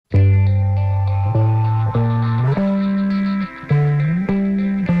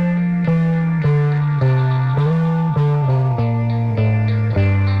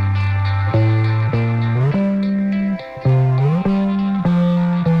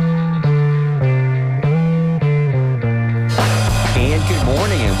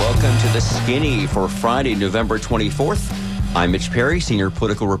to The Skinny for Friday, November 24th. I'm Mitch Perry, senior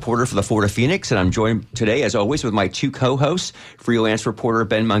political reporter for the Florida Phoenix, and I'm joined today, as always, with my two co-hosts, freelance reporter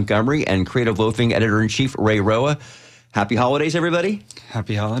Ben Montgomery and creative loafing editor-in-chief Ray Roa. Happy holidays, everybody.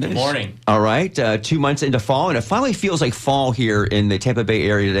 Happy holidays. Good morning. All right, 2 months into fall, and it finally feels like fall here in the Tampa Bay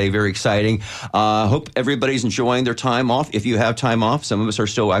area today. Very exciting. Hope everybody's enjoying their time off. If you have time off, some of us are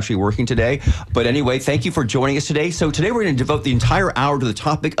still actually working today. But anyway, thank you for joining us today. So today we're going to devote the entire hour to the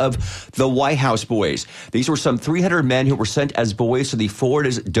topic of the White House boys. These were some 300 men who were sent as boys to the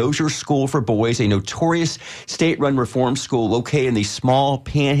Florida's Dozier School for Boys, a notorious state-run reform school located in the small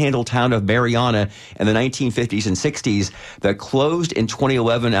panhandle town of Mariana in the 1950s and 60s. That closed in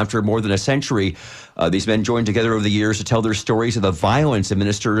 2011 after more than a century. These men joined together over the years to tell their stories of the violence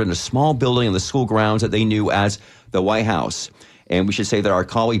administered in a small building in the school grounds that they knew as the White House. And we should say that our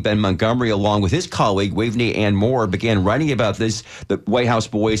colleague Ben Montgomery, along with his colleague Waveney Ann Moore, began writing about this, the White House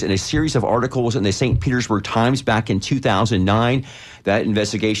boys, in a series of articles in the St. Petersburg Times back in 2009. That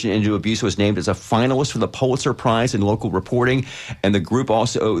investigation into abuse was named as a finalist for the Pulitzer Prize in local reporting. And the group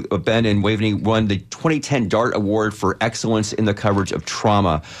also, Ben and Waveney, won the 2010 DART Award for excellence in the coverage of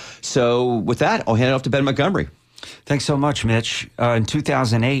trauma. So with that, I'll hand it off to Ben Montgomery. Thanks so much, Mitch. In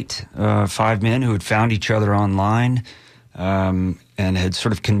 2008, 5 men who had found each other online and had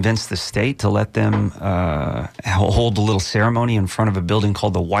sort of convinced the state to let them hold a little ceremony in front of a building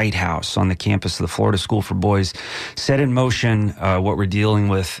called the White House on the campus of the Florida School for Boys, set in motion what we're dealing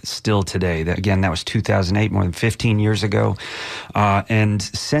with still today. That was 2008, more than 15 years ago. And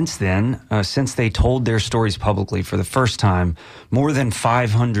since then, since they told their stories publicly for the first time, more than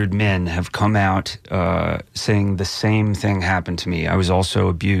 500 men have come out saying the same thing happened to me. I was also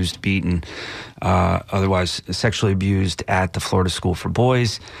abused, beaten, otherwise sexually abused at the Florida School for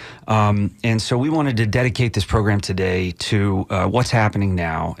Boys. And so we wanted to dedicate this program today to what's happening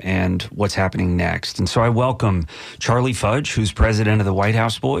now and what's happening next. And so I welcome Charlie Fudge, who's president of the White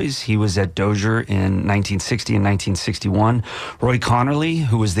House Boys. He was at Dozier in 1960 and 1961. Roy Connerly,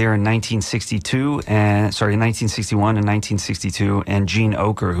 who was there in 1961 and 1962. And Gene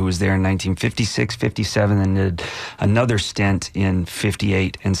Oker, who was there in 1956, 57, and did another stint in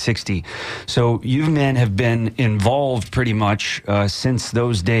 58 and 60. So you men have been involved pretty much since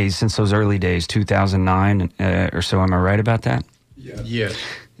those days, since those early days, 2009 or so. Am I right about that? Yes.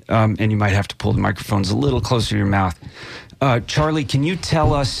 And you might have to pull the microphones a little closer to your mouth. Charlie, can you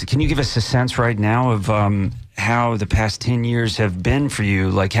give us a sense right now of how the past 10 years have been for you?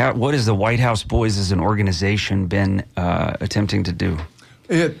 Like, what has the White House Boys as an organization been attempting to do?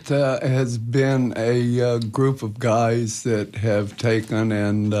 It has been a group of guys that have taken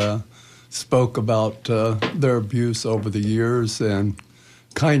and spoke about their abuse over the years, and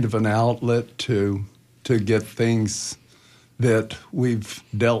kind of an outlet to get things that we've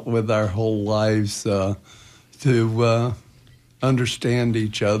dealt with our whole lives, to understand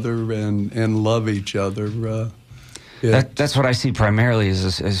each other and love each other. That's what I see primarily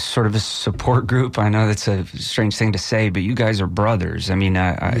as sort of a support group. I know that's a strange thing to say, but you guys are brothers. I mean,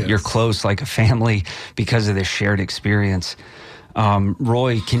 yes. You're close like a family because of this shared experience.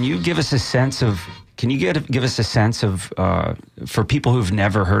 Roy, can you give us a sense of for people who've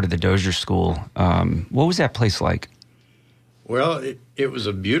never heard of the Dozier School, what was that place like? Well, it was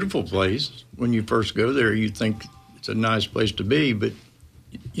a beautiful place. When you first go there, you think it's a nice place to be, but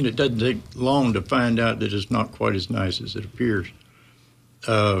it doesn't take long to find out that it's not quite as nice as it appears.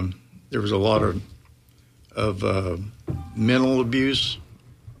 There was a lot of mental abuse,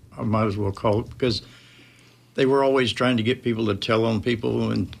 I might as well call it, because they were always trying to get people to tell on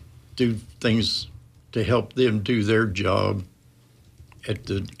people and do things to help them do their job at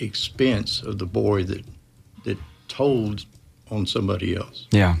the expense of the boy that told on somebody else.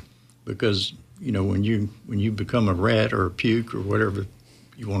 Yeah. Because, when you become a rat or a puke or whatever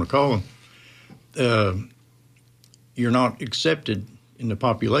you want to call them, you're not accepted in the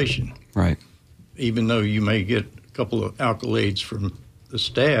population. Right. Even though you may get a couple of accolades from the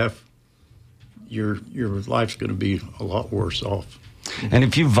staff, your life's going to be a lot worse off. And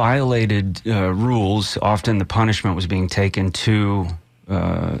if you violated rules, often the punishment was being taken to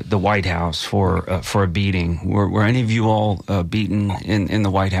the White House for a beating. Were any of you all beaten in the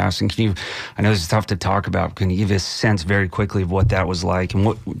White House? And I know this is tough to talk about. Can you give us a sense very quickly of what that was like and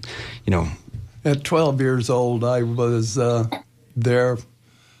what, At 12 years old, I was there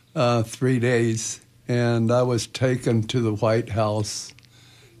 3 days, and I was taken to the White House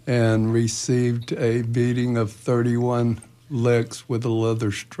and received a beating of 31 licks with a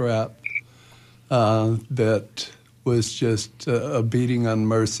leather strap that was just a beating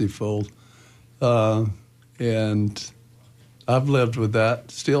unmerciful. And I've lived with that,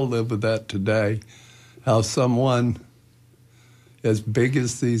 still live with that today. How someone as big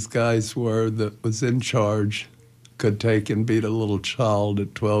as these guys were that was in charge could take and beat a little child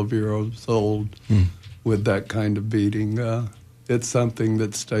at 12 years old with that kind of beating. It's something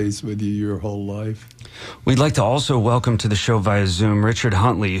that stays with you your whole life. We'd like to also welcome to the show via Zoom Richard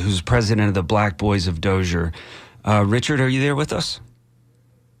Huntley, who's president of the Black Boys of Dozier. Richard, are you there with us?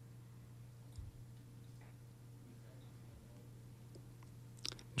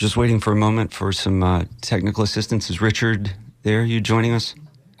 Just waiting for a moment for some technical assistance. Is Richard there? You joining us?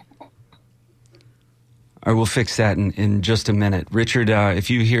 All right, we'll fix that in just a minute. Richard,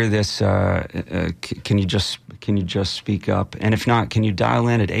 if you hear this, can you just speak up? And if not, can you dial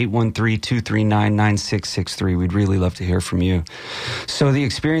in at 813-239-9663? We'd really love to hear from you. So the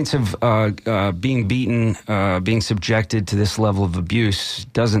experience of being beaten, being subjected to this level of abuse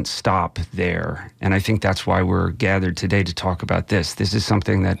doesn't stop there. And I think that's why we're gathered today to talk about this. This is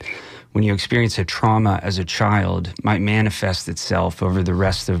something that, when you experience a trauma as a child, might manifest itself over the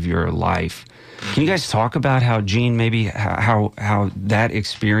rest of your life. Can you guys talk about how, Gene, maybe how that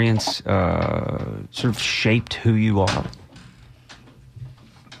experience sort of shaped who you are?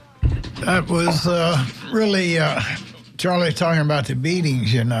 That was really, Charlie talking about the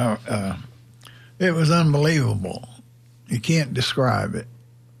beatings, it was unbelievable. You can't describe it.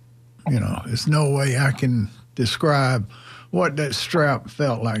 There's no way I can describe what that strap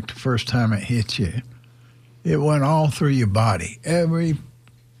felt like the first time it hit you. It went all through your body, every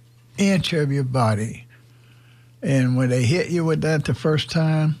inch of your body. And when they hit you with that the first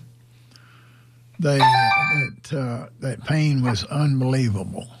time, that pain was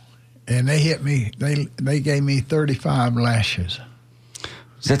unbelievable. And they hit me, they gave me 35 lashes.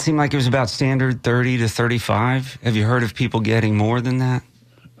 Does that seem like it was about standard 30 to 35? Have you heard of people getting more than that?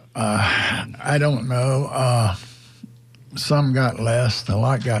 I don't know. Some got less, a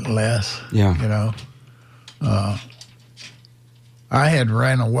lot got less. Yeah. I had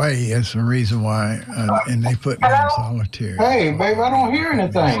ran away. That's the reason why, and they put me in solitary. Hey, babe, I don't hear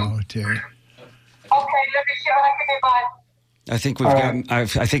anything. Solitary. Okay, let me see when I can be by. I think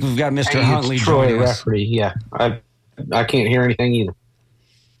we've got Mr. Huntley Troy joining us. Rafferty. Yeah, I can't hear anything either.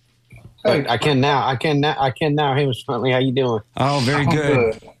 Hey, I can now. Hey, Mr. Huntley, how you doing? Oh, very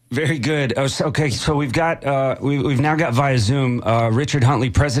good. Very good. Okay, so we've got we've now got via Zoom Richard Huntley,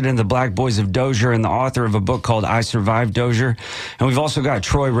 president of the Black Boys of Dozier and the author of a book called I Survived Dozier. And we've also got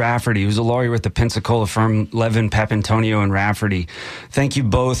Troy Rafferty, who's a lawyer with the Pensacola firm Levin, Papantonio, and Rafferty. Thank you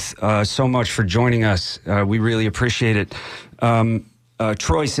both so much for joining us. We really appreciate it.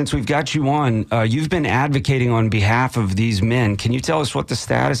 Troy, since we've got you on, you've been advocating on behalf of these men. Can you tell us what the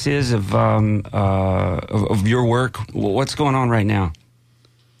status is of your work? What's going on right now?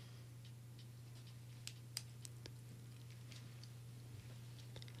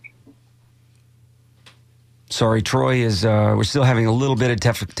 Sorry, Troy, we're still having a little bit of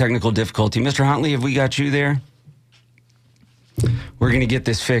technical difficulty. Mr. Huntley, have we got you there? We're going to get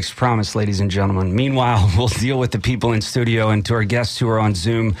this fixed, promise, ladies and gentlemen. Meanwhile, we'll deal with the people in studio, and to our guests who are on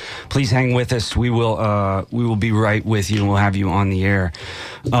Zoom, please hang with us. We will be right with you, and we'll have you on the air.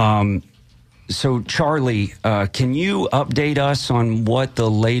 So, Charlie, can you update us on what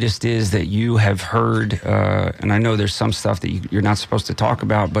the latest is that you have heard? And I know there's some stuff that you're not supposed to talk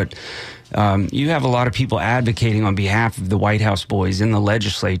about, but you have a lot of people advocating on behalf of the White House boys in the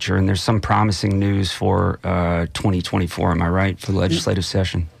legislature, and there's some promising news for 2024. Am I right, for the legislative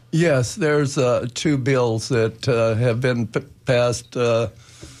session? Yes, there's two bills that have been passed or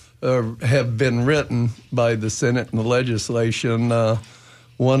have been written by the Senate and the legislation.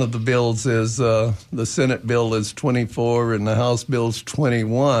 One of the bills is the Senate bill is 24 and the House bill is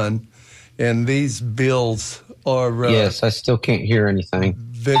 21, and these bills are yes, I still can't hear anything.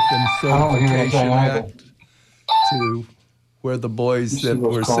 Victim Certification Act, to where the boys that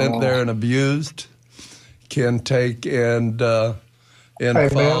were sent there and abused can take and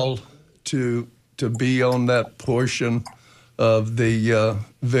file to be on that portion of the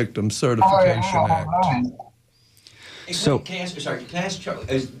Victim Certification Act. So, can I ask Charlie?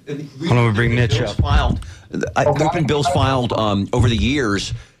 Hold on, we bring Mitch up. There have been bills filed over the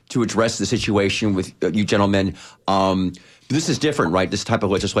years to address the situation with you gentlemen. This is different, right? This type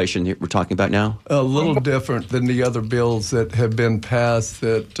of legislation we're talking about now? A little different than the other bills that have been passed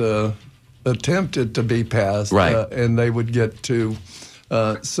that attempted to be passed. Right. And they would get to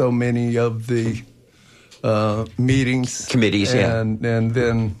so many of the meetings. Committees, and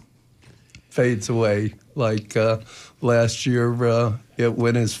then fades away. Like last year, it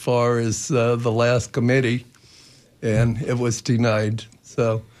went as far as the last committee, and it was denied.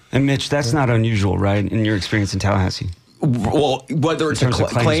 So. And Mitch, that's not unusual, right, in your experience in Tallahassee? Well, whether it's In terms of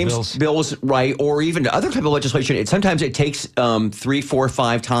claims bills, right, or even other type of legislation, sometimes it takes 3, 4,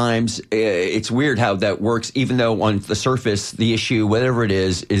 5 times. It's weird how that works, even though on the surface, the issue, whatever it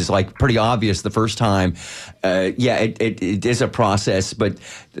is like pretty obvious the first time. It is a process, but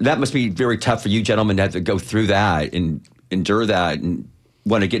that must be very tough for you gentlemen to have to go through that and endure that and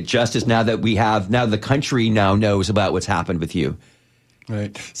want to get justice now that the country now knows about what's happened with you.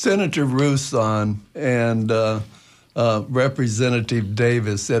 Right. Senator Rousson and Representative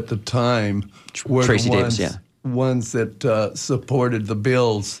Davis at the time were Tracy the Davis, ones that supported the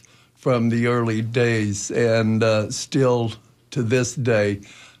bills from the early days, and still to this day,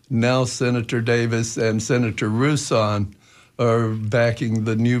 now Senator Davis and Senator Rousson are backing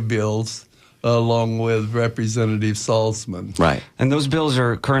the new bills along with Representative Salzman. Right. And those bills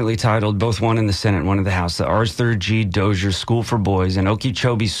are currently titled, both one in the Senate, one in the House, the Arthur G. Dozier School for Boys and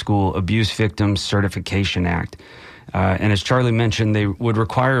Okeechobee School Abuse Victims Certification Act. And as Charlie mentioned, they would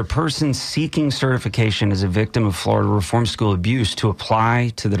require a person seeking certification as a victim of Florida Reform School abuse to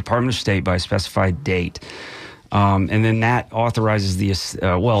apply to the Department of State by a specified date. And then that authorizes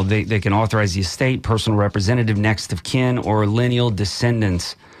they can authorize the estate, personal representative, next of kin, or lineal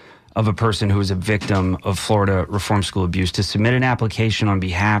descendants of a person who is a victim of Florida Reform School abuse to submit an application on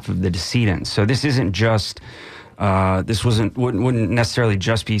behalf of the decedent. So this isn't just, wouldn't necessarily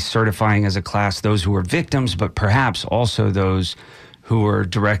just be certifying as a class those who are victims, but perhaps also those who are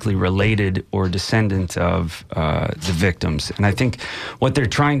directly related or descendant of the victims. And I think what they're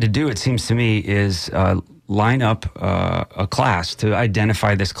trying to do, it seems to me, is line up a class to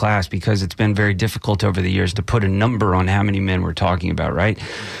identify this class, because it's been very difficult over the years to put a number on how many men we're talking about, right?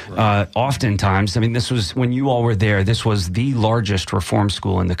 Oftentimes, I mean, this was, when you all were there, this was the largest reform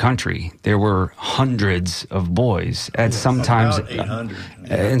school in the country. There were hundreds of boys, and sometimes about 800.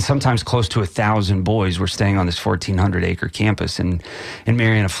 and sometimes close to 1,000 boys were staying on this 1,400-acre campus in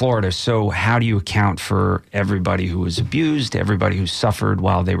Marianna, Florida. So how do you account for everybody who was abused, everybody who suffered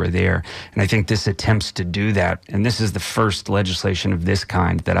while they were there? And I think this attempts to do that, and this is the first legislation of this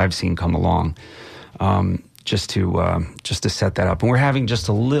kind that I've seen come along, just to set that up. And we're having just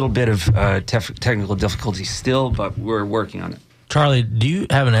a little bit of technical difficulty still, but we're working on it. Charlie, do you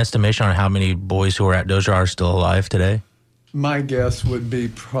have an estimation on how many boys who are at Dozier are still alive today? My guess would be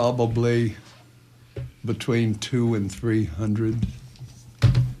probably between 200 and 300.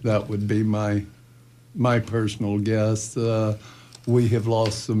 That would be my personal guess. We have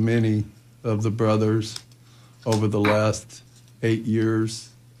lost so many of the brothers over the last 8 years.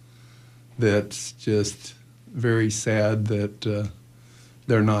 That's just very sad that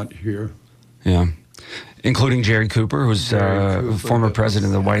they're not here. Yeah. Including Jerry Cooper, who's former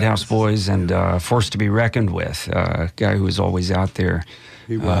president of the White House Boys and force to be reckoned with, a guy who was always out there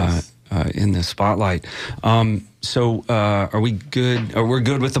in the spotlight. So are we good? We're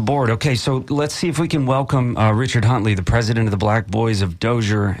good with the board. Okay, so let's see if we can welcome Richard Huntley, the president of the Black Boys of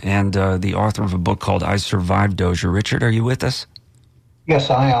Dozier and the author of a book called I Survived Dozier. Richard, are you with us?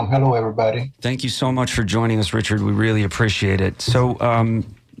 Yes, I am. Hello, everybody. Thank you so much for joining us, Richard. We really appreciate it. So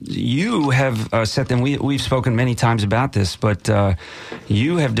you have said, and we've spoken many times about this, but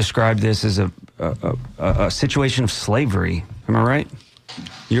you have described this as a situation of slavery. Am I right?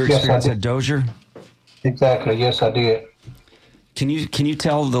 Your experience at Dozier? Exactly. Yes, I did. Can you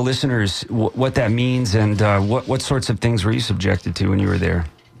tell the listeners what that means, and what sorts of things were you subjected to when you were there?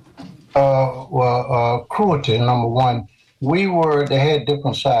 Cruelty, number one. They had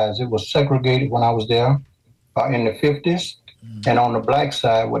different sides. It was segregated when I was there in the 50s. And on the black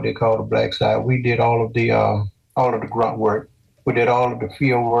side, what they call the black side, we did all of the grunt work. We did all of the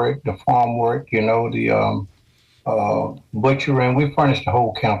field work, the farm work, the butchering. We furnished the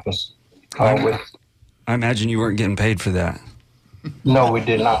whole campus. I imagine you weren't getting paid for that. No, we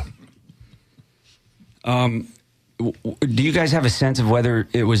did not. Do you guys have a sense of whether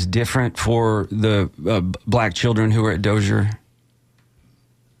it was different for the black children who were at Dozier?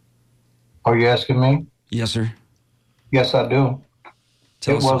 Are you asking me? Yes, sir. Yes, I do.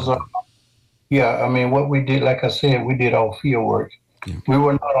 Tell us. I mean, what we did, like I said, we did all field work. Yeah. We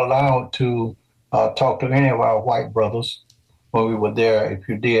were not allowed to talk to any of our white brothers when we were there. If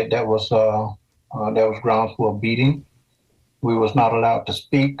you did, that was grounds for a beating. We was not allowed to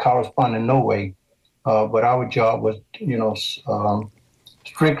speak, correspond in no way. But our job was,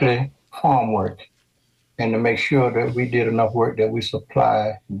 strictly farm work, and to make sure that we did enough work that we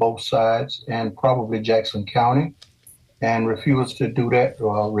supply both sides and probably Jackson County. And refused to do that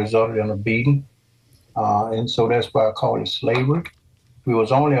resulted in a beating. And so that's why I call it slavery. We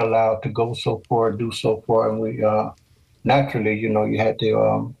was only allowed to go so far, do so far, and we naturally, you had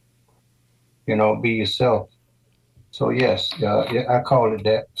to, be yourself. So yes, yeah, I call it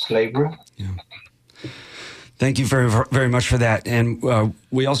that, slavery. Thank you very, very much for that. And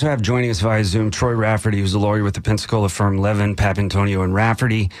we also have joining us via Zoom Troy Rafferty, who's a lawyer with the Pensacola firm Levin, Papantonio, and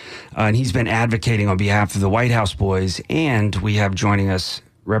Rafferty. And he's been advocating on behalf of the White House boys. And we have joining us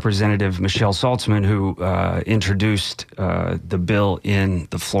Representative Michelle Saltzman, who introduced the bill in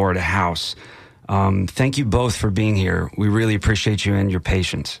the Florida House. Thank you both for being here. We really appreciate you and your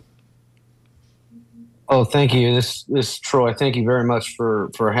patience. Oh, thank you. This Troy. Thank you very much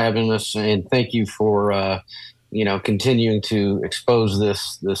for having us, and thank you for continuing to expose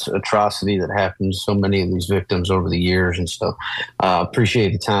this atrocity that happened to so many of these victims over the years. And so,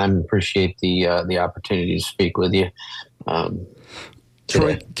 appreciate the time, appreciate the opportunity to speak with you.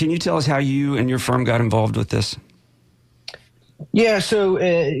 Troy, can you tell us how you and your firm got involved with this? Yeah, so,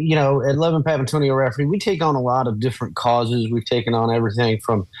 at Levin Papantonio Rafferty, we take on a lot of different causes. We've taken on everything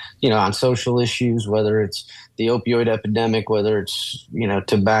from, on social issues, whether it's the opioid epidemic, whether it's,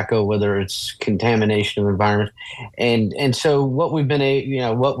 tobacco, whether it's contamination of the environment. And so what we've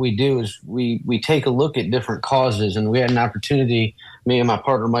been, what we do is we take a look at different causes, and we had an opportunity, me and my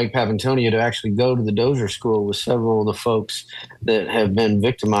partner, Mike Papantonio, to actually go to the Dozier School with several of the folks that have been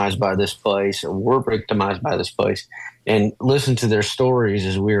victimized by this place or were victimized by this place, and listen to their stories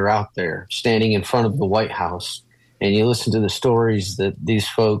as we were out there standing in front of the White House. And you listen to the stories that these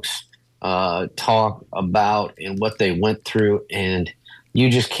folks talk about and what they went through, and you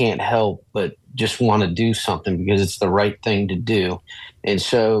just can't help but just want to do something because it's the right thing to do. And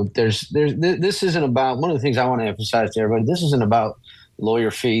so this isn't about, one of the things I want to emphasize to everybody, this isn't about lawyer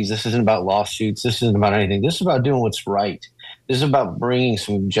fees. This isn't about lawsuits. This isn't about anything. This is about doing what's right. This is about bringing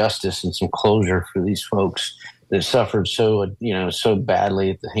some justice and some closure for these folks that suffered so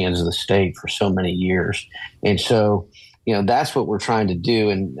badly at the hands of the state for so many years. And so, that's what we're trying to do.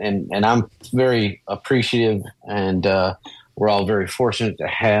 And I'm very appreciative, and we're all very fortunate to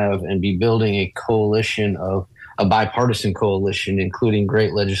have and be building a coalition a bipartisan coalition, including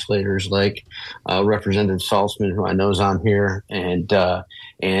great legislators like Representative Saltzman, who I know is on here, and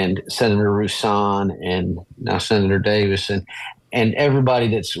Senator Roussan, and now Senator Davis, and everybody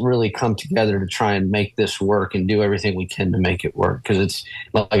that's really come together to try and make this work and do everything we can to make it work. Because it's,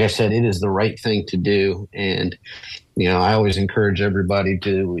 like I said, it is the right thing to do. And, I always encourage everybody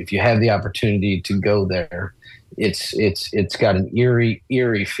to, if you have the opportunity to go there, it's got an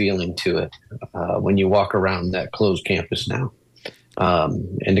eerie feeling to it when you walk around that closed campus now.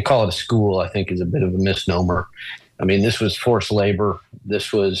 And to call it a school, I think, is a bit of a misnomer. I mean, this was forced labor.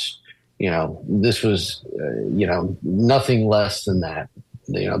 This was nothing less than that.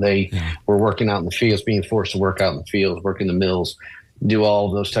 They were working out in the fields, being forced to work out in the fields, work in the mills, do all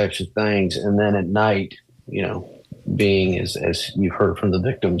of those types of things. And then at night, being, as you've heard from the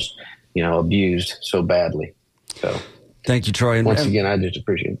victims, abused so badly. So thank you, Troy. Once again, I just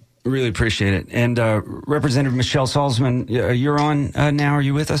appreciate it. Really appreciate it. And Representative Michelle Saltzman, you're on now. Are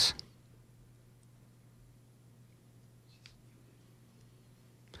you with us?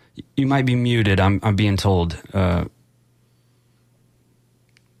 You might be muted. I'm being told.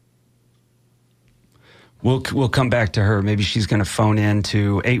 We'll come back to her. Maybe she's going to phone in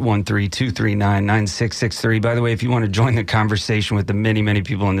to 813-239-9663. By the way, if you want to join the conversation with the many, many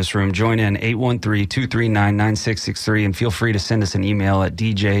people in this room, join in 813-239-9663, and feel free to send us an email at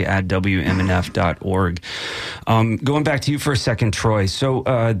dj@wmnf.org. Going back to you for a second, Troy. So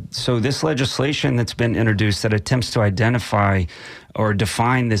this legislation that's been introduced that attempts to identify or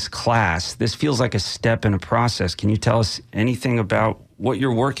define this class, this feels like a step in a process. Can you tell us anything about what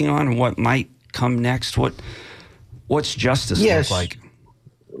you're working on and what might come next? What's justice look like?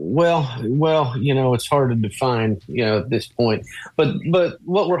 Well, it's hard to define, at this point. But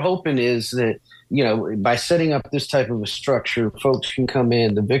what we're hoping is that, by setting up this type of a structure, folks can come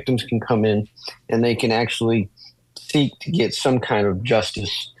in, the victims can come in, and they can actually seek to get some kind of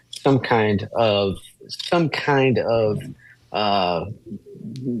justice, some kind of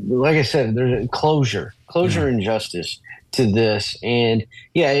like I said, there's a closure and justice to this. And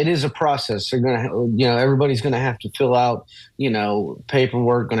it is a process. They're going to, everybody's going to have to fill out,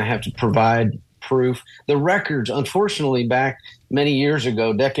 paperwork, going to have to provide proof. The records, unfortunately, back many years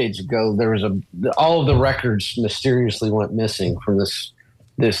ago, decades ago, there was all of the records mysteriously went missing from this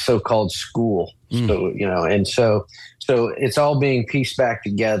so-called school. So it's all being pieced back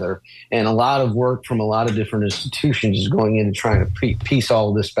together, and a lot of work from a lot of different institutions is going into trying to piece all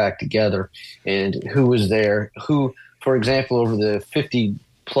of this back together, and who was there, who, for example, over the 50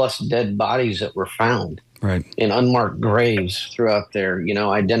 plus dead bodies that were found, Right. in unmarked graves throughout there,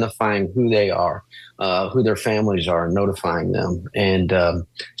 identifying who they are, who their families are, notifying them. And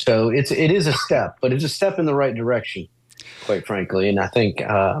so it is a step, but it's a step in the right direction, quite frankly. And I think,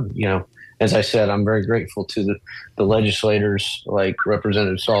 as I said, I'm very grateful to the legislators like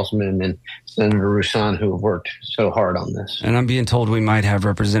Representative Salzman and Senator Roussan who have worked so hard on this. And I'm being told we might have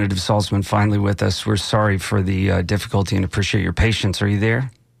Representative Salzman finally with us. We're sorry for the difficulty and appreciate your patience. Are you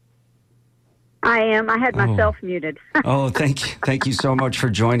there? I am. I had myself muted. Oh, thank you. Thank you so much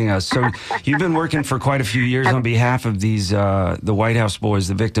for joining us. So you've been working for quite a few years on behalf of these, the White House boys,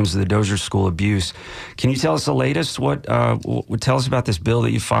 the victims of the Dozier School abuse. Can you tell us the latest? Tell us about this bill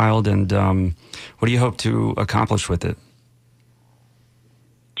that you filed, and what do you hope to accomplish with it?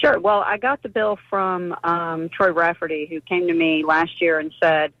 Sure. Well, I got the bill from Troy Rafferty, who came to me last year and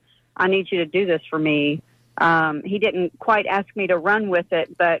said, I need you to do this for me. He didn't quite ask me to run with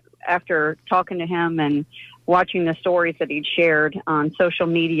it, but after talking to him and watching the stories that he'd shared on social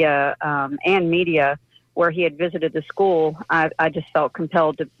media and media where he had visited the school, I just felt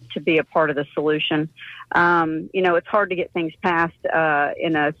compelled to be a part of the solution. It's hard to get things passed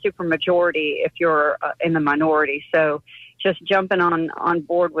in a supermajority if you're in the minority. So just jumping on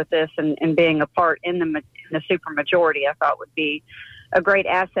board with this and being a part in the supermajority, I thought would be a great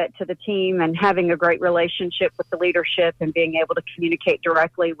asset to the team, and having a great relationship with the leadership and being able to communicate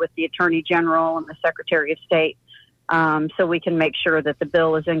directly with the Attorney General and the Secretary of State so we can make sure that the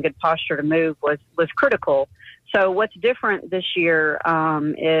bill is in good posture to move was critical. So what's different this year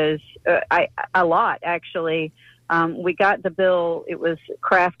is a lot, actually. We got the bill. It was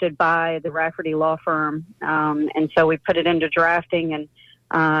crafted by the Rafferty Law Firm, and so we put it into drafting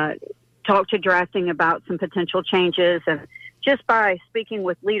and talked to drafting about some potential changes. And just by speaking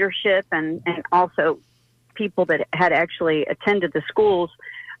with leadership and also people that had actually attended the schools,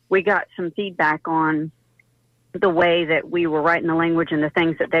 we got some feedback on the way that we were writing the language and the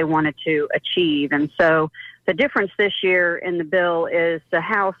things that they wanted to achieve. And so the difference this year in the bill is the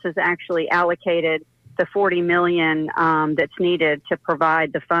House has actually allocated the $40 million that's needed to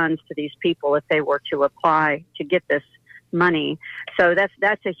provide the funds to these people if they were to apply to get this money. So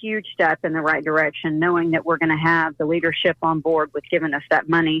that's a huge step in the right direction, knowing that we're going to have the leadership on board with giving us that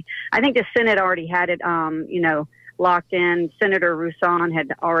money. I think the Senate already had it, locked in. Senator Roussan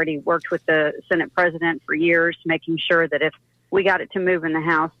had already worked with the Senate president for years, making sure that if we got it to move in the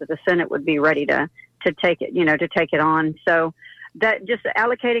House, that the Senate would be ready to take it, to take it on. So that just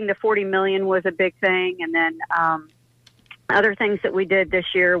allocating the $40 million was a big thing. And then, other things that we did this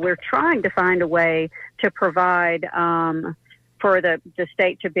year, we're trying to find a way to provide for the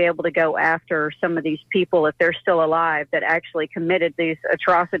state to be able to go after some of these people if they're still alive that actually committed these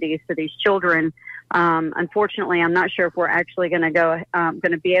atrocities to these children. Unfortunately, I'm not sure if we're actually going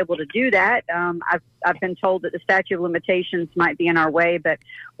to be able to do that. I've been told that the statute of limitations might be in our way, but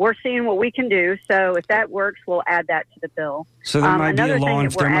we're seeing what we can do. So if that works, we'll add that to the bill. So there might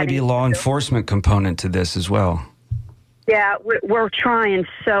be a law enforcement component to this as well. Yeah, we're trying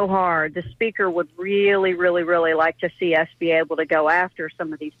so hard. The speaker would really, really, really like to see us be able to go after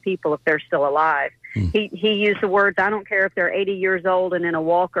some of these people if they're still alive. He used the words, I don't care if they're 80 years old and in a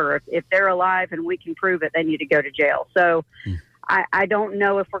walker. If they're alive and we can prove it, they need to go to jail. So I don't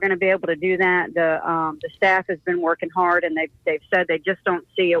know if we're going to be able to do that. The staff has been working hard, and they've said they just don't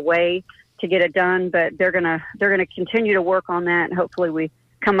see a way to get it done, but they're gonna continue to work on that, and hopefully we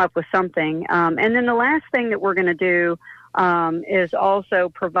come up with something. And then the last thing that we're going to do is also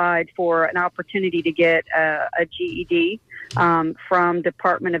provide for an opportunity to get a GED from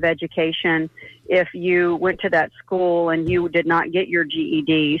Department of Education if you went to that school and you did not get your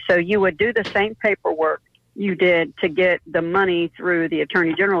GED. So you would do the same paperwork you did to get the money through the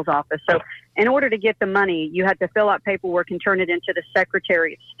Attorney General's office. So in order to get the money, you had to fill out paperwork and turn it into the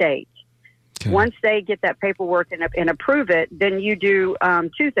Secretary of State. Okay. Once they get that paperwork and approve it, then you do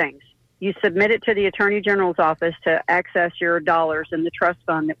two things. You submit it to the Attorney General's office to access your dollars in the trust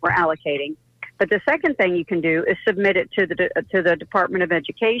fund that we're allocating. But the second thing you can do is submit it to the Department of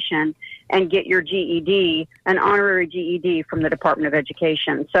Education and get your GED, an honorary GED from the Department of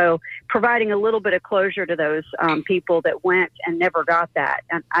Education. So providing a little bit of closure to those people that went and never got that.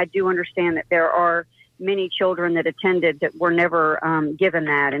 And I do understand that there are many children that attended that were never given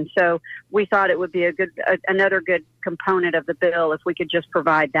that. And so we thought it would be another good component of the bill if we could just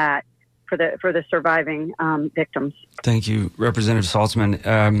provide that for the surviving victims. Thank you, Representative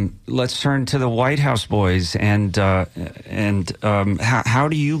Salzman. Let's turn to the White House boys and how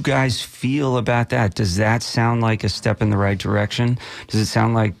do you guys feel about that? Does that sound like a step in the right direction? Does it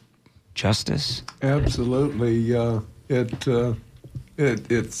sound like justice? Absolutely.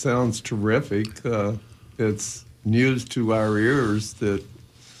 It sounds terrific. it's news to our ears that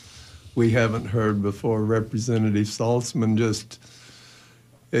we haven't heard before. Representative Saltzman just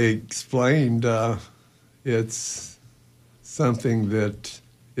explained it's something that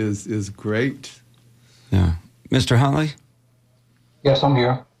is great. Yeah. Mr. Huntley? Yes, I'm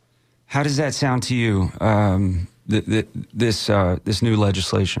here. How does that sound to you, this new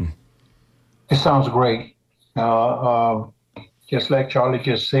legislation? It sounds great. Just like Charlie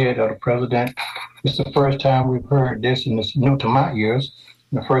just said, the president, it's the first time we've heard this, and it's new to my ears.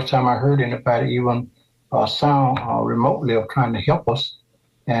 And the first time I heard anybody even sound remotely of trying to help us.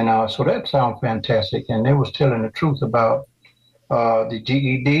 And so that sounds fantastic. And they was telling the truth about the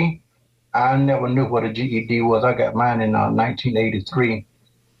GED. I never knew what a GED was. I got mine in 1983.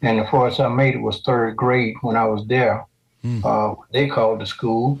 And the first I made it was third grade when I was there. They called the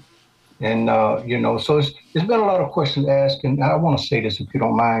school. And, so it's been a lot of questions asked. And I want to say this, if you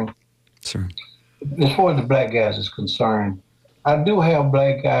don't mind. Sure. As far as the black guys is concerned, I do have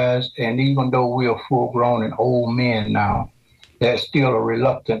black guys, and even though we are full-grown and old men now, that still are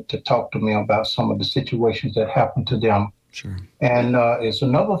reluctant to talk to me about some of the situations that happened to them. Sure. And it's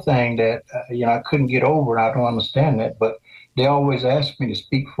another thing that, I couldn't get over, and I don't understand that, but they always ask me to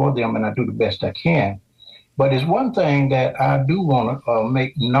speak for them, and I do the best I can. But it's one thing that I do want to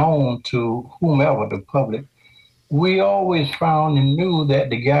make known to whomever, the public. We always found and knew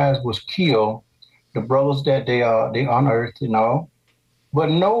that the guys was killed, the brothers that they unearthed and all, but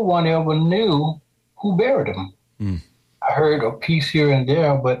no one ever knew who buried them. I heard a piece here and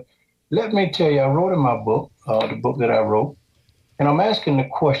there, but let me tell you, I wrote in my book, the book that I wrote, and I'm asking the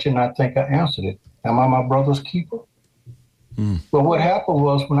question, I think I answered it. Am I my brother's keeper? But what happened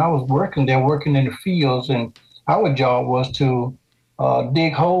was when I was working there, working in the fields, and our job was to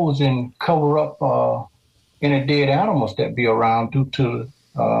dig holes and cover up any dead animals that be around due to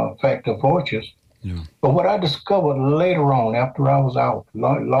the fact of vultures. Yeah. But what I discovered later on, after I was out a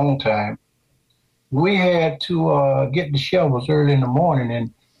long time, we had to get the shovels early in the morning,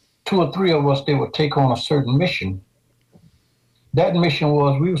 and 2 or 3 of us, they would take on a certain mission. That mission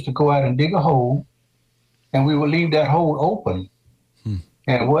was we was to go out and dig a hole, and we would leave that hole open.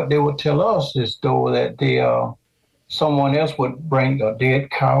 And what they would tell us is though that someone else would bring a dead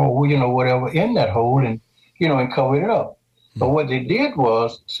cow or whatever in that hole and and cover it up. But what they did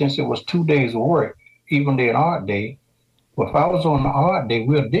was, since it was 2 days of work, even day and odd day, well, if I was on the odd day,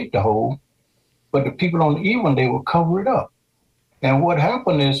 we'll dig the hole, but the people on the even day would cover it up. And what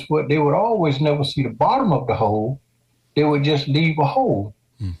happened is they would always never see the bottom of the hole. They would just leave a hole.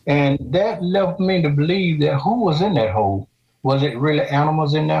 And that left me to believe that who was in that hole? Was it really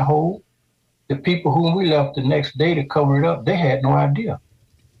animals in that hole? The people whom we left the next day to cover it up, they had no idea.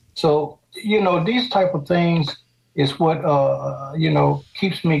 So, these type of things is what,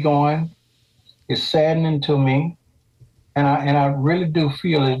 keeps me going. It's saddening to me. And I really do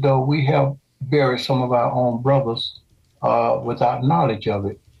feel as though we have buried some of our own brothers without knowledge of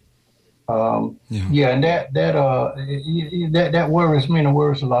it. And that worries me, and it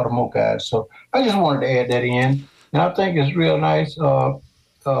worries a lot of more guys. So I just wanted to add that in. And I think it's real nice that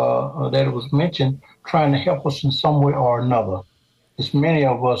it was mentioned, trying to help us in some way or another. As many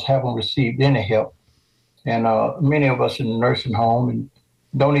of us haven't received any help, and many of us in the nursing home and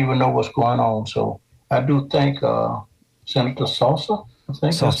don't even know what's going on. So I do thank Senator Salsa, I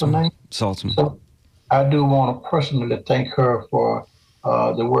think that's her name. Saltzman. So I do want to personally thank her for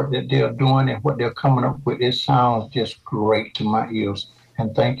the work that they're doing and what they're coming up with. It sounds just great to my ears,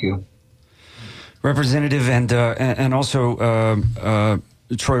 and thank you. Representative and also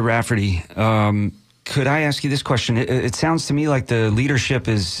Troy Rafferty, could I ask you this question? It sounds to me like the leadership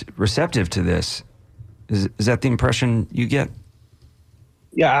is receptive to this. Is that the impression you get?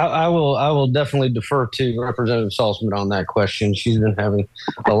 Yeah, I will definitely defer to Representative Saltzman on that question. She's been having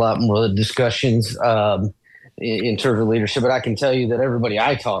a lot more discussions in terms of leadership, but I can tell you that everybody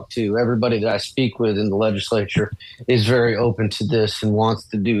I talk to, everybody that I speak with in the legislature is very open to this and wants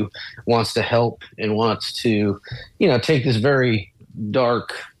to help and wants to, take this very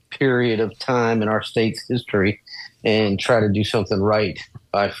dark period of time in our state's history and try to do something right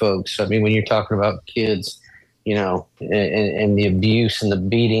by folks. I mean, when you're talking about kids, and the abuse and the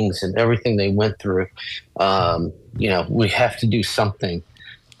beatings and everything they went through, we have to do something.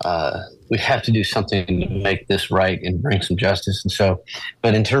 We have to do something to make this right and bring some justice. And so,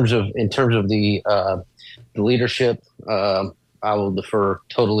 but in terms of the leadership, I will defer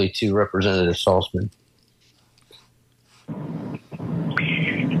totally to Representative Saltzman.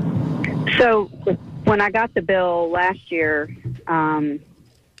 So when I got the bill last year,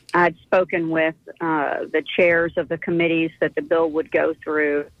 I'd spoken with the chairs of the committees that the bill would go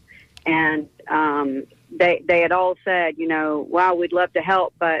through, and they had all said, wow, we'd love to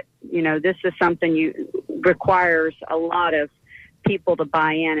help, but this is something requires a lot of people to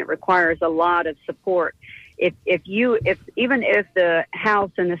buy in. It requires a lot of support. Even if the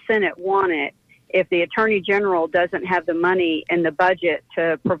House and the Senate want it, if the Attorney General doesn't have the money in the budget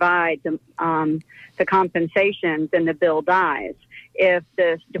to provide the compensation, then the bill dies. If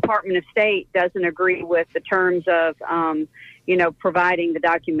the Department of State doesn't agree with the terms of, providing the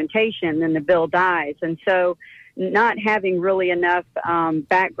documentation, then the bill dies. And so not having really enough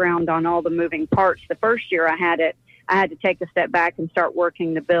background on all the moving parts, the first year I had to take a step back and start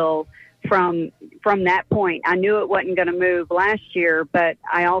working the bill from that point. I knew it wasn't going to move last year, but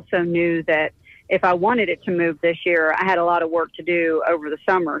I also knew that if I wanted it to move this year, I had a lot of work to do over the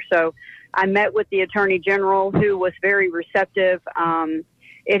summer. So I met with the Attorney General, who was very receptive.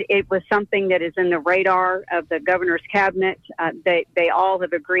 It was something that is in the radar of the governor's cabinet. They all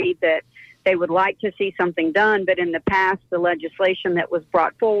have agreed that they would like to see something done, but in the past, the legislation that was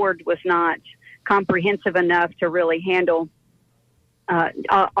brought forward was not comprehensive enough to really handle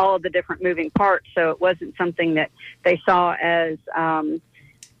all of the different moving parts. So it wasn't something that they saw as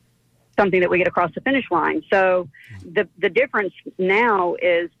something that we get across the finish line. So the difference now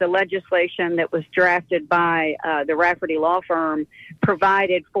is the legislation that was drafted by the Rafferty law firm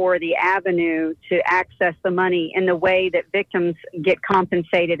provided for the avenue to access the money in the way that victims get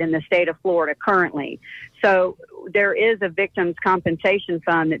compensated in the state of Florida currently. So there is a victims compensation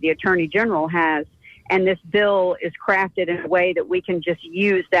fund that the Attorney General has, and this bill is crafted in a way that we can just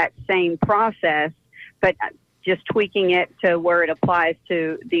use that same process, but just tweaking it to where it applies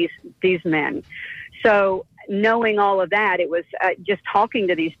to these men. So knowing all of that, it was just talking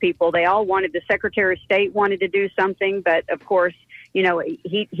to these people. They all wanted, the Secretary of State wanted to do something, but of course, he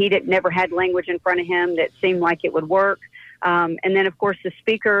never had language in front of him that seemed like it would work. And then, of course, the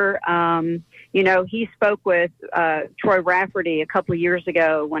Speaker, he spoke with Troy Rafferty a couple of years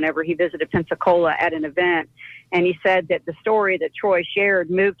ago whenever he visited Pensacola at an event, and he said that the story that Troy shared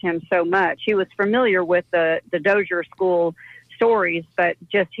moved him so much. He was familiar with the Dozier school stories, but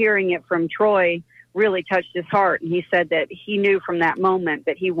just hearing it from Troy really touched his heart, and he said that he knew from that moment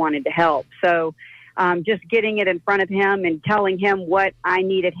that he wanted to help. So just getting it in front of him and telling him what I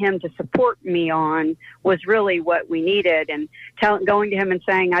needed him to support me on was really what we needed. And going to him and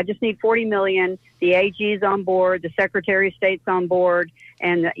saying, I just need $40 million. The AG's on board. The Secretary of State's on board.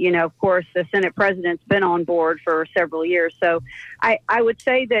 And, of course, the Senate President's been on board for several years. So I would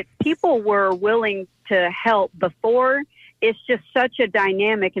say that people were willing to help before. It's just such a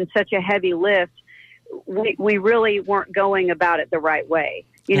dynamic and such a heavy lift. We really weren't going about it the right way.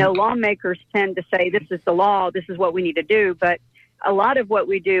 Lawmakers tend to say, this is the law, this is what we need to do, but a lot of what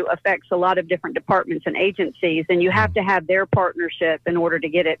we do affects a lot of different departments and agencies, and you have to have their partnership in order to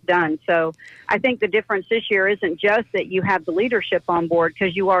get it done. So I think the difference this year isn't just that you have the leadership on board,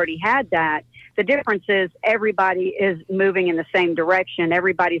 because you already had that. The difference is everybody is moving in the same direction.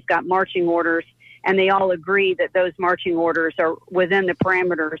 Everybody's got marching orders, and they all agree that those marching orders are within the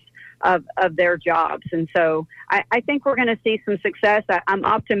parameters of their jobs. And so I think we're going to see some success. I'm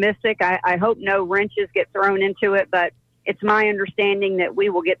optimistic. I hope no wrenches get thrown into it, but it's my understanding that we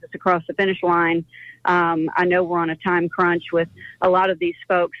will get this across the finish line. I know we're on a time crunch with a lot of these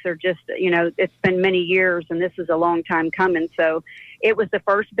folks. They're just, it's been many years, and this is a long time coming. So it was the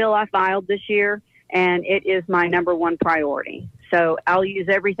first bill I filed this year, and it is my number one priority. So I'll use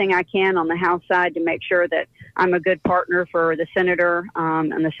everything I can on the House side to make sure that I'm a good partner for the senator on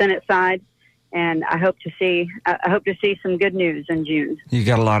the Senate side. And I hope to see some good news in June. You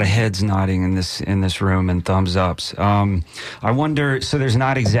got a lot of heads nodding in this room and thumbs ups. I wonder. So there's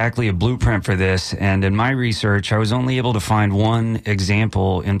not exactly a blueprint for this, and in my research, I was only able to find one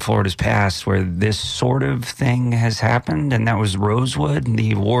example in Florida's past where this sort of thing has happened, and that was Rosewood, and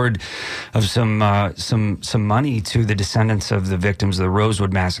the award of some money to the descendants of the victims of the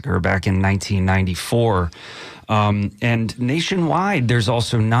Rosewood massacre back in 1994. And nationwide, there's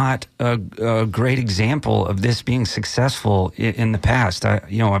also not a great example of this being successful in the past.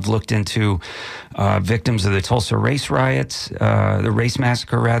 I've looked into victims of the Tulsa race riots, the race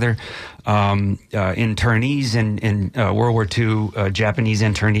massacre rather, internees in World War II, Japanese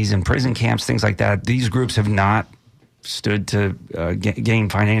internees in prison camps, things like that. These groups have not stood to gain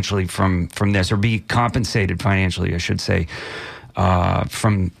financially from this, or be compensated financially, I should say,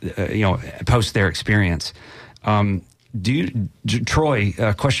 from post their experience. Troy,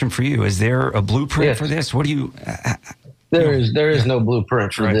 a question for you. Is there a blueprint for this? What do you... There is no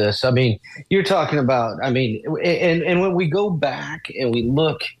blueprint for this. I mean, you're talking about, and when we go back and we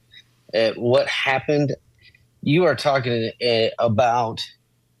look at what happened, you are talking about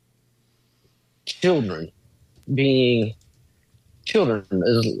children being children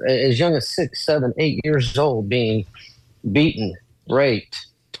as young as 6, 7, 8 years old being beaten, raped,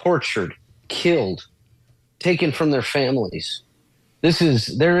 tortured, killed, taken from their families.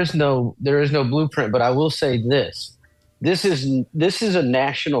 There is no blueprint, but I will say this. This is a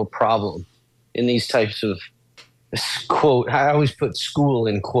national problem in these types of quote. I always put school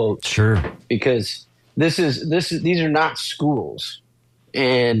in quotes. Sure. Because these are not schools.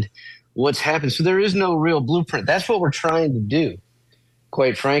 And what's happened, so there is no real blueprint. That's what we're trying to do,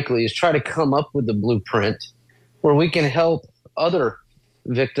 quite frankly, is try to come up with a blueprint where we can help other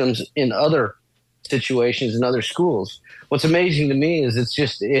victims in other situations in other schools. What's amazing to me is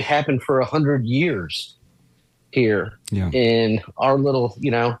it happened for 100 years here in our little,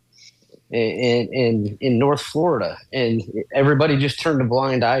 in North Florida, and everybody just turned a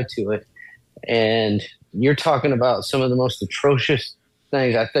blind eye to it. And you're talking about some of the most atrocious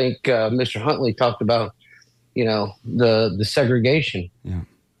things. I think Mr. Huntley talked about, the segregation. Yeah.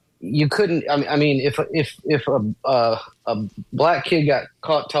 You couldn't. I mean, if a black kid got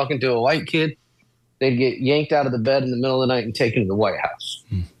caught talking to a white kid, they'd get yanked out of the bed in the middle of the night and taken to the White House.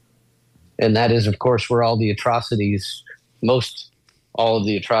 And that is, of course, where all the atrocities, all of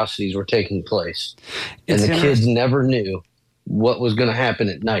the atrocities were taking place. And the kids never knew what was going to happen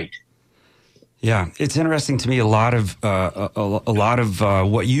at night. Yeah, it's interesting to me. A lot of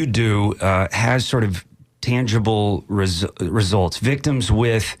what you do has sort of tangible results. Victims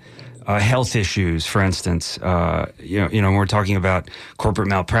with health issues, for instance, when we're talking about corporate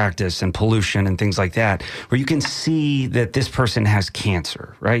malpractice and pollution and things like that, where you can see that this person has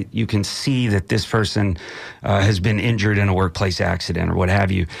cancer, right? You can see that this person has been injured in a workplace accident or what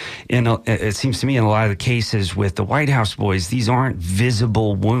have you. And it seems to me in a lot of the cases with the White House boys, these aren't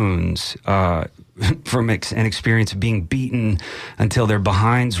visible wounds from an experience of being beaten until their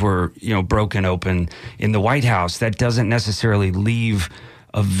behinds were, broken open in the White House. That doesn't necessarily leave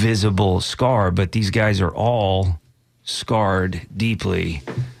a visible scar, but these guys are all scarred deeply.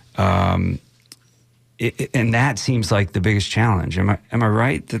 And that seems like the biggest challenge. Am I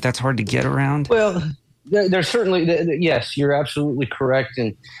right that that's hard to get around? Well, there's certainly, yes, you're absolutely correct.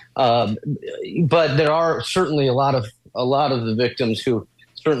 And, but there are certainly a lot of the victims who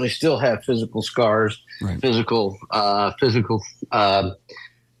certainly still have physical scars, right. physical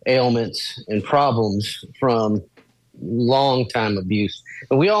ailments and problems from long time abuse.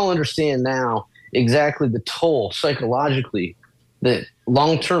 And we all understand now exactly the toll psychologically that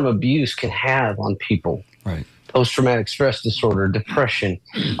long-term abuse can have on people. Right. Post-traumatic stress disorder, depression,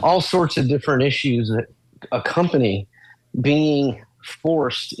 all sorts of different issues that accompany being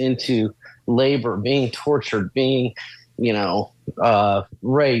forced into labor, being tortured, being,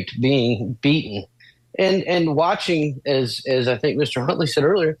 raped, being beaten. And watching, as I think Mr. Huntley said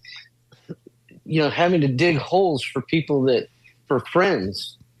earlier, having to dig holes for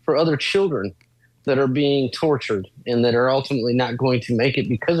friends, for other children that are being tortured and that are ultimately not going to make it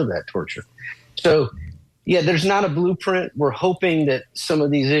because of that torture. So, yeah, there's not a blueprint. We're hoping that some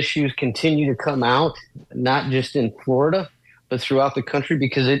of these issues continue to come out, not just in Florida, but throughout the country,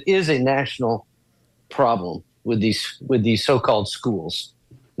 because it is a national problem with these so-called schools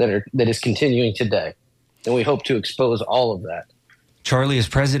that is continuing today. And we hope to expose all of that. Charlie, as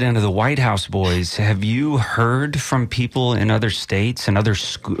president of the White House Boys, have you heard from people in other states and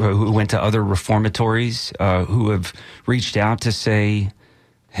who went to other reformatories who have reached out to say,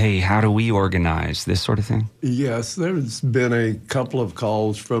 hey, how do we organize, this sort of thing? Yes, there's been a couple of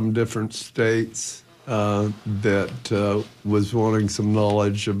calls from different states that was wanting some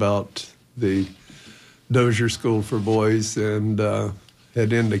knowledge about the Dozier School for Boys and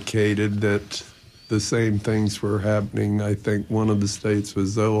had indicated that the same things were happening. I think one of the states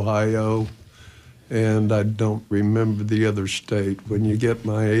was Ohio, and I don't remember the other state. When you get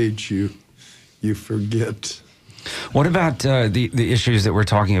my age, you forget. What about the issues that we're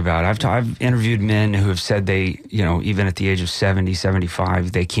talking about? I've interviewed men who have said they, even at the age of 70,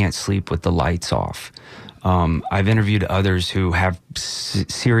 75, they can't sleep with the lights off. I've interviewed others who have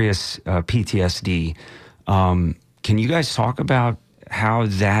serious PTSD. Can you guys talk about how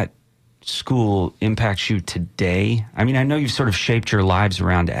that school impacts you today? I mean, I know you've sort of shaped your lives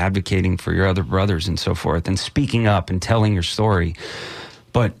around advocating for your other brothers and so forth and speaking up and telling your story,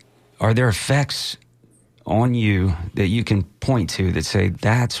 but are there effects on you that you can point to that say,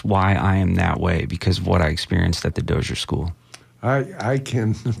 that's why I am that way, because of what I experienced at the Dozier School? I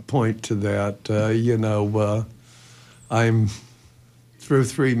can point to that. I'm through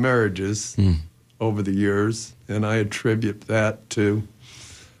 3 marriages over the years, and I attribute that to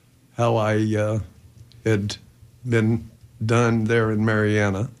how I had been done there in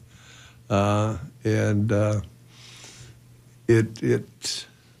Mariana. and it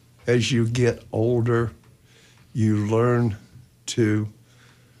as you get older, you learn to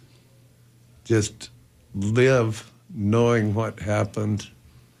just live knowing what happened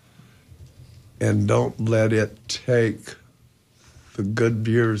and don't let it take the good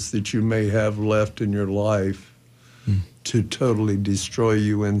years that you may have left in your life to totally destroy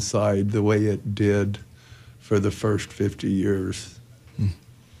you inside the way it did for the first 50 years.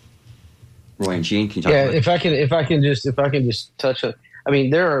 Roy and Gene, can you talk Yeah, about if I can just touch on. I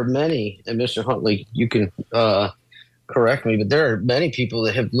mean, there are many, and Mr. Huntley, you can correct me, but there are many people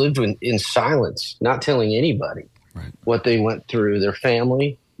that have lived in silence, not telling anybody what they went through, their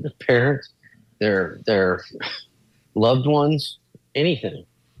family, their parents, their loved ones, anything.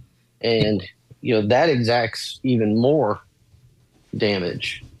 And, that exacts even more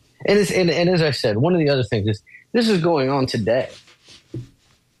damage. And as I said, one of the other things is this is going on today.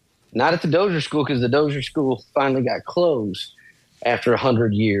 Not at the Dozier School, because the Dozier School finally got closed after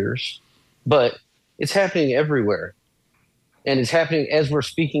 100 years, but it's happening everywhere. And it's happening as we're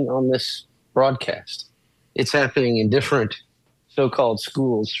speaking on this broadcast. It's happening in different so-called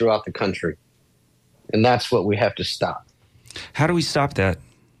schools throughout the country. And that's what we have to stop. How do we stop that?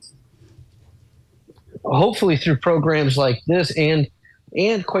 Hopefully through programs like this and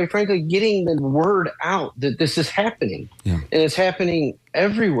quite frankly, getting the word out that this is happening. Yeah. And it's happening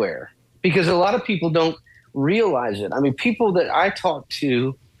everywhere because a lot of people don't realize it. I mean, people that I talk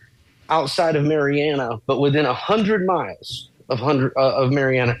to outside of Mariana, but within 100 miles of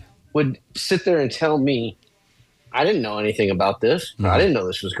Mariana, would sit there and tell me, I didn't know anything about this. I didn't know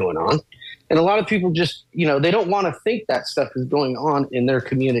this was going on. And a lot of people just, they don't want to think that stuff is going on in their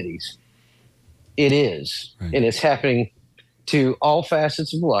communities. It is. Right. And it's happening to all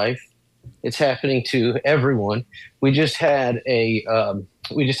facets of life. It's happening to everyone. We just had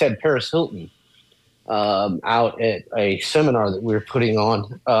Paris Hilton out at a seminar that we were putting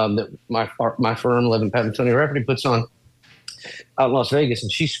on that my firm, 11 Pat and Tony Rafferty, puts on out in Las Vegas,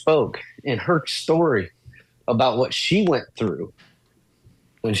 and she spoke in her story about what she went through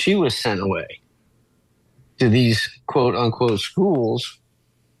when she was sent away to these quote unquote schools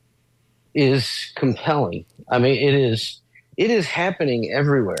is compelling. I mean, it is happening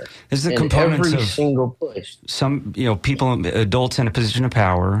everywhere. There's the components every of single place. Some, people, adults in a position of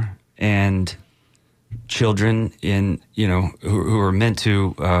power and children in, who are meant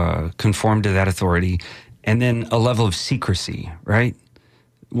to conform to that authority, and then a level of secrecy, right?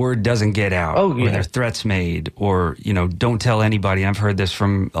 Word doesn't get out, or there are threats made, or, don't tell anybody. I've heard this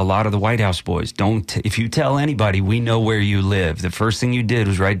from a lot of the White House boys. If you tell anybody, we know where you live. The first thing you did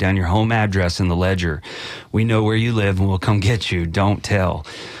was write down your home address in the ledger. We know where you live and we'll come get you. Don't tell.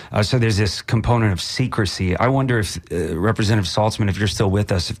 So there's this component of secrecy. I wonder if, Representative Saltzman, if you're still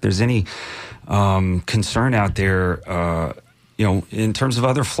with us, if there's any concern out there, in terms of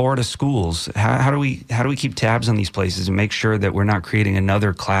other Florida schools, how do we keep tabs on these places and make sure that we're not creating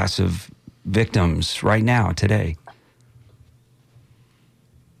another class of victims right now, today?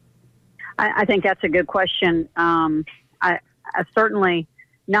 I think that's a good question. I certainly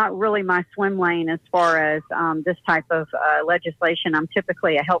not really my swim lane as far as this type of legislation. I'm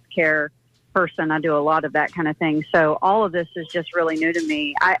typically a healthcare person. I do a lot of that kind of thing. So all of this is just really new to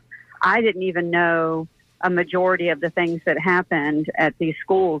me. I didn't even know a majority of the things that happened at these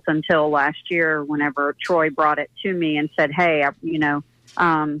schools until last year, whenever Troy brought it to me and said, hey,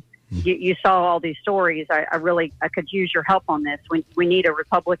 you saw all these stories. I could use your help on this. We need a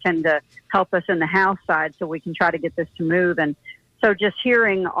Republican to help us in the House side so we can try to get this to move. And so just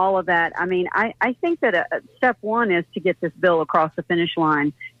hearing all of that, I mean, I think that step one is to get this bill across the finish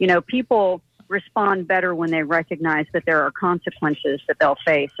line. People respond better when they recognize that there are consequences that they'll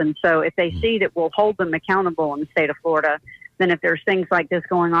face. And so if they see that we'll hold them accountable in the state of Florida, then if there's things like this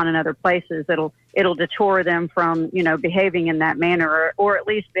going on in other places, it'll deter them from, behaving in that manner or at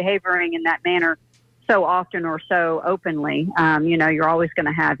least behaving in that manner so often or so openly. You're always going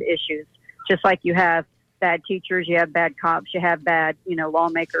to have issues, just like you have bad teachers, you have bad cops, you have bad,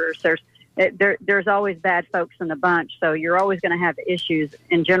 lawmakers. There's always bad folks in the bunch, so you're always going to have issues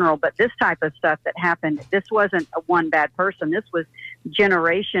in general. But this type of stuff that happened, this wasn't one bad person. This was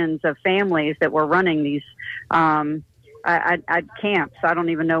generations of families that were running these camps. I don't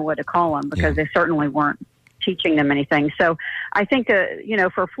even know what to call them because they certainly weren't teaching them anything. So I think,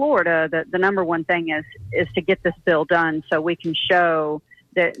 for Florida, the number one thing is to get this bill done so we can show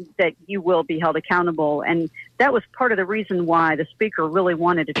that you will be held accountable. And that was part of the reason why the speaker really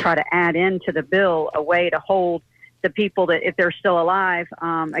wanted to try to add into the bill a way to hold the people that, if they're still alive,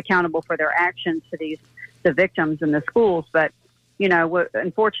 accountable for their actions to the victims in the schools. But,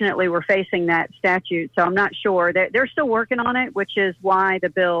 unfortunately, we're facing that statute. So I'm not sure. They're still working on it, which is why the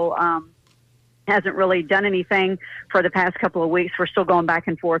bill hasn't really done anything for the past couple of weeks. We're still going back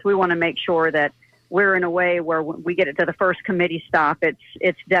and forth. We want to make sure that we're in a way where when we get it to the first committee stop,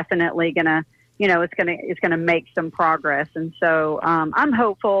 it's definitely going to, it's going to make some progress. And so I'm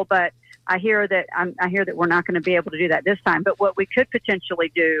hopeful, but I hear that we're not going to be able to do that this time. But what we could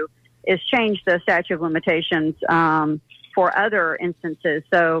potentially do is change the statute of limitations for other instances.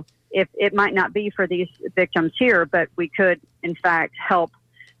 So if it might not be for these victims here, but we could, in fact, help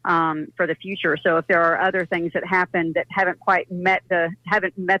for the future. So if there are other things that happen that haven't quite met the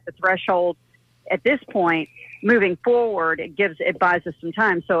threshold at this point, moving forward, it buys us some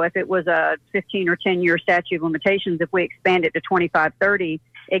time. So if it was a 15 or 10 year statute of limitations, if we expand it to 25, 30,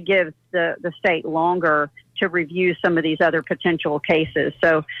 it gives the state longer to review some of these other potential cases.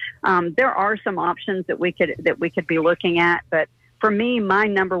 So there are some options that we could be looking at. But for me, my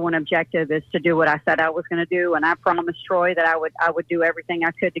number one objective is to do what I said I was going to do, and I promised Troy that I would do everything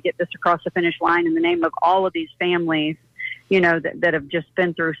I could to get this across the finish line in the name of all of these families, that have just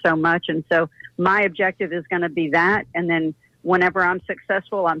been through so much. And so my objective is going to be that, and then whenever I'm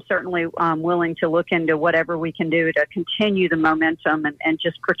successful, I'm certainly willing to look into whatever we can do to continue the momentum and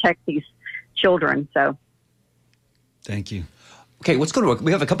just protect these children. So, thank you. Okay, let's go to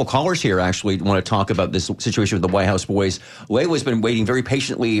we have a couple callers here, actually, want to talk about this situation with the White House boys. Layla's been waiting very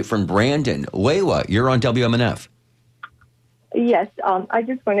patiently from Brandon. Layla, you're on WMNF. Yes, I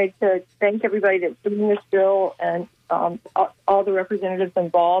just wanted to thank everybody that's doing this bill and all the representatives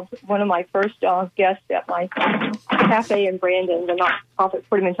involved. One of my first guests at my cafe in Brandon, the nonprofit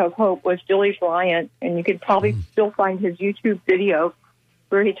Portamento of Hope, was Billy Bryant, and you could probably still find his YouTube video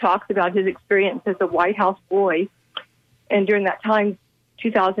where he talks about his experience as a White House boy. And during that time,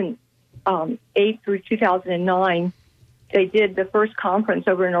 2008 through 2009, they did the first conference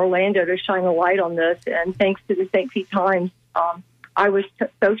over in Orlando to shine a light on this. And thanks to the St. Pete Times, I was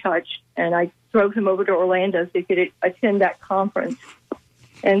so touched, and I drove him over to Orlando so he could attend that conference.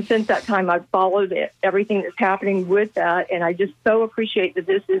 And since that time, I've followed everything that's happening with that, and I just so appreciate that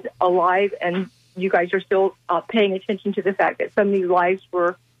this is alive, and you guys are still paying attention to the fact that so many lives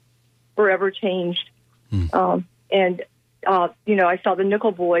were forever changed. I saw the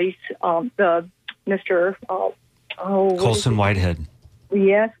Nickel Boys, the Mr. Colson Whitehead.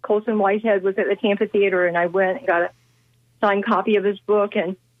 Yes, Colson Whitehead was at the Tampa Theater, and I went and got a signed copy of his book,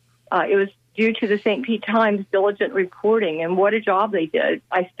 and it was due to the St. Pete Times diligent reporting, and what a job they did.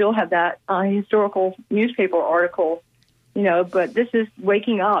 I still have that historical newspaper article, but this is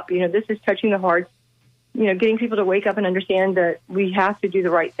waking up. This is touching the hearts, getting people to wake up and understand that we have to do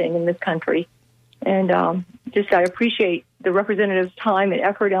the right thing in this country. And I appreciate the representative's time and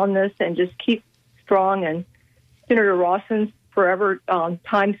effort on this, and just keep strong. And Senator Rawson's forever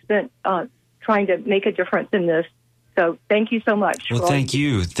time spent trying to make a difference in this. So thank you so much. Well, thank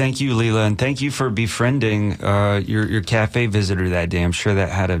you, Leila, and thank you for befriending your cafe visitor that day. I'm sure that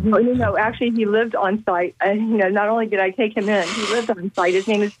had a... No, actually, he lived on site. Not only did I take him in, he lived on site. His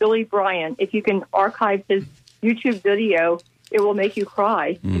name is Billy Bryant. If you can archive his YouTube video, it will make you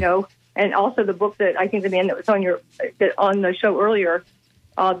cry, And also the book that I think the man that was on the show earlier,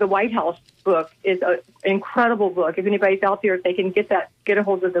 the White House book, is an incredible book. If anybody's out there, if they can get a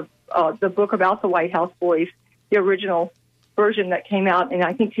hold of the book about the White House boys, the original version that came out in,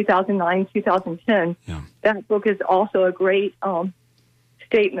 I think, 2009, 2010. Yeah. That book is also a great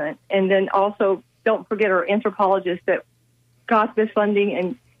statement. And then also, don't forget our anthropologist that got this funding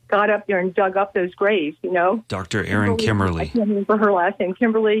and got up there and dug up those graves, Dr. Erin Kimberly. I can't remember her last name.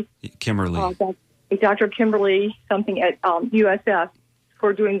 Kimberly. Dr. Kimberly something at USF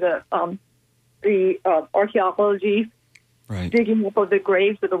for doing the archaeology, right, digging up of the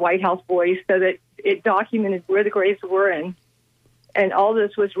graves of the White House boys so that it documented where the graves were, and all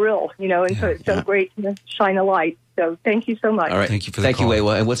this was real, so it's so great to shine a light. So thank you so much. All right. Thank you for the call. Thank you,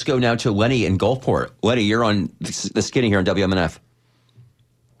 Layla. And let's go now to Lenny in Gulfport. Lenny, you're on the Skinny here on WMNF.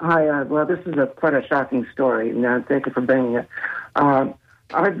 Hi, well, this is quite a shocking story, and thank you for bringing it. I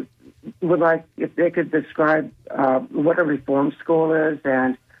would like if they could describe what a reform school is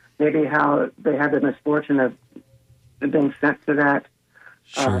and maybe how they had the misfortune of being sent to that.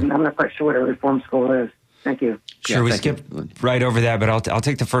 Sure. I'm not quite sure what a reform school is. Thank you. Sure, we skipped right over that, but I'll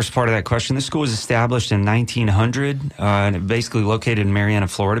take the first part of that question. This school was established in 1900, and it basically located in Marianna,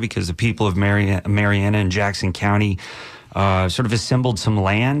 Florida, because the people of Marianna and Jackson County sort of assembled some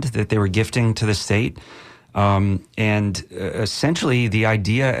land that they were gifting to the state. And essentially the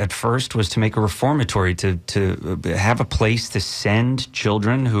idea at first was to make a reformatory, to have a place to send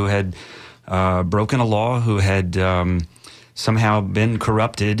children who had broken a law, who had somehow been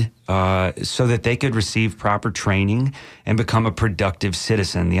corrupted so that they could receive proper training and become a productive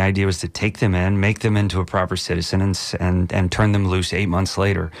citizen. The idea was to take them in, make them into a proper citizen, and turn them loose 8 months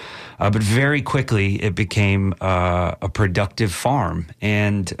later. But very quickly, it became a productive farm,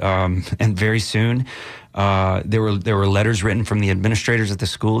 and very soon. There were letters written from the administrators at the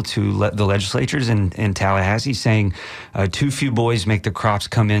school to the legislatures in Tallahassee saying too few boys make the crops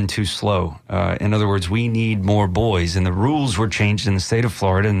come in too slow. In other words, we need more boys. And the rules were changed in the state of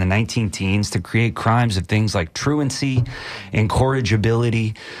Florida in the 19-teens to create crimes of things like truancy,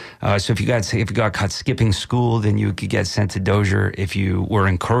 incorrigibility. So if you got caught skipping school, then you could get sent to Dozier. If you were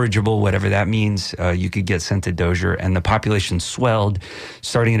incorrigible, whatever that means, you could get sent to Dozier. And the population swelled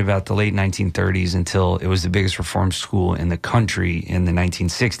starting in about the late 1930s until it was the biggest reform school in the country in the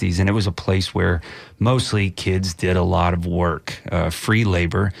 1960s. And it was a place where mostly kids did a lot of work, free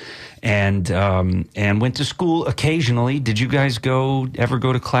labor, and went to school occasionally. Did you guys ever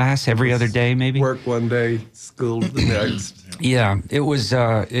go to class every other day, maybe? Work one day, school the next. Yeah, it was,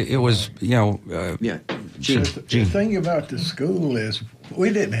 yeah. The thing about the school is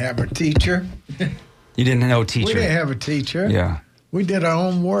we didn't have a teacher. You didn't know a teacher? We didn't have a teacher. Yeah. We did our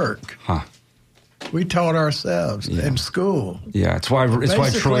own work. Huh. We taught ourselves in school. Yeah, it's why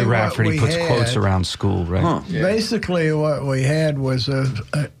Troy Rafferty puts quotes around school, right? Huh. Yeah. Basically, what we had was a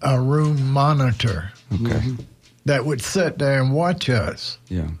room monitor that would sit there and watch us.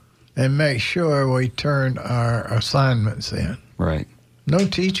 Yeah. And make sure we turned our assignments in. Right. No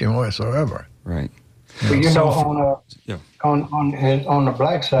teaching whatsoever. Right. But on the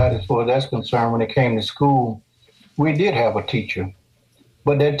black side, as far as that's concerned, when it came to school, we did have a teacher.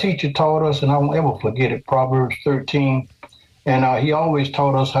 But that teacher taught us, and I won't ever forget it, Proverbs 13. And he always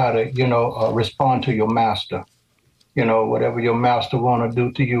taught us how to, respond to your master. Whatever your master want to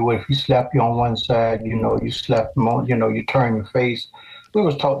do to you, if he slap you on one side, you slap him on, you turn your face. We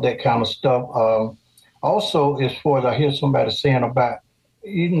was taught that kind of stuff. Also, as far as I hear somebody saying about,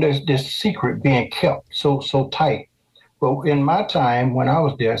 there's this secret being kept so tight. Well, in my time, when I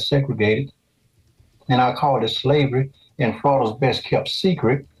was there, segregated, and I called it slavery and Florida's best kept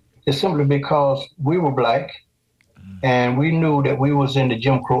secret, it's simply because we were black and we knew that we was in the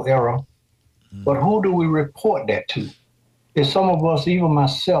Jim Crow era. But who do we report that to? If some of us, even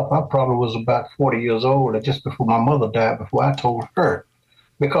myself, I probably was about 40 years old, or just before my mother died, before I told her.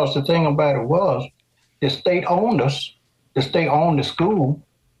 Because the thing about it was, the state owned us, the state owned the school,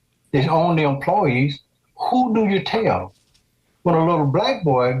 they owned the employees. Who do you tell? When a little black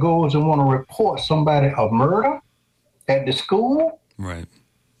boy goes and want to report somebody of murder at the school, right?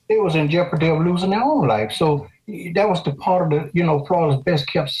 They was in jeopardy of losing their own life. So that was the part of the, Florida's best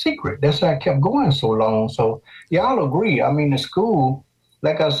kept secret. That's how it kept going so long. So y'all agree. I mean, the school,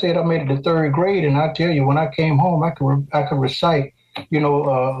 like I said, I made it to third grade, and I tell you, when I came home, I could recite,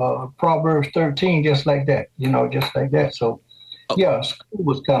 Proverbs 13 just like that, just like that. So. Yeah, school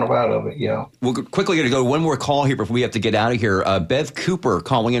was kind of out of it, yeah. We're quickly going to go one more call here before we have to get out of here. Bev Cooper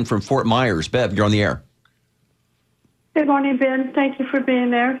calling in from Fort Myers. Bev, you're on the air. Good morning, Ben. Thank you for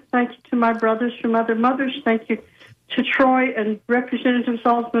being there. Thank you to my brothers from other mothers. Thank you to Troy and Representative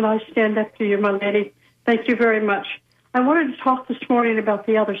Salzman. I stand up to you, my lady. Thank you very much. I wanted to talk this morning about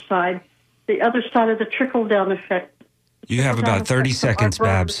the other side of the trickle-down effect. You have about 30 seconds,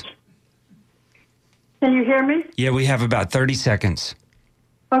 Babs. Can you hear me? Yeah, we have about 30 seconds.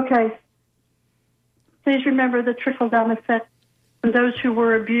 Okay. Please remember the trickle-down effect from those who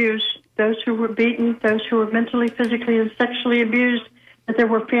were abused, those who were beaten, those who were mentally, physically, and sexually abused, that there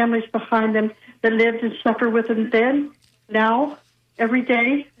were families behind them that lived and suffered with them then, now, every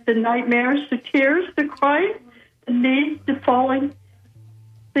day, the nightmares, the tears, the crying, the need, the falling.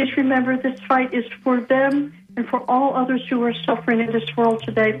 Please remember this fight is for them and for all others who are suffering in this world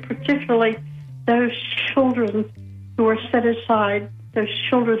today, particularly those children who are set aside, those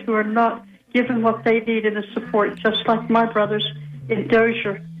children who are not given what they need in the support, just like my brothers in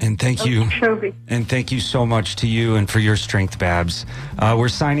Dozier. And thank you. And thank you so much to you and for your strength, Babs. We're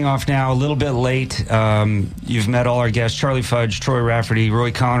signing off now, a little bit late. You've met all our guests, Charlie Fudge, Troy Rafferty,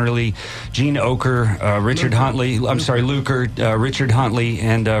 Roy Connerly, Gene Oker, Richard Huntley, Luker, Richard Huntley,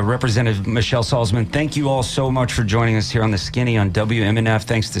 and Representative Michelle Salzman. Thank you all so much for joining us here on The Skinny on WMNF.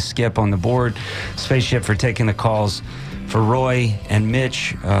 Thanks to Skip on the board, Spaceship for taking the calls. For Roy and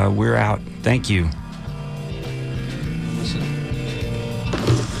Mitch, we're out. Thank you.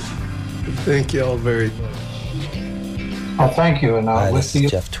 Thank you all very much. Oh, thank you. And Hi, this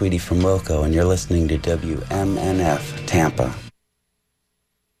is Jeff Tweedy from Wilco, and you're listening to WMNF Tampa.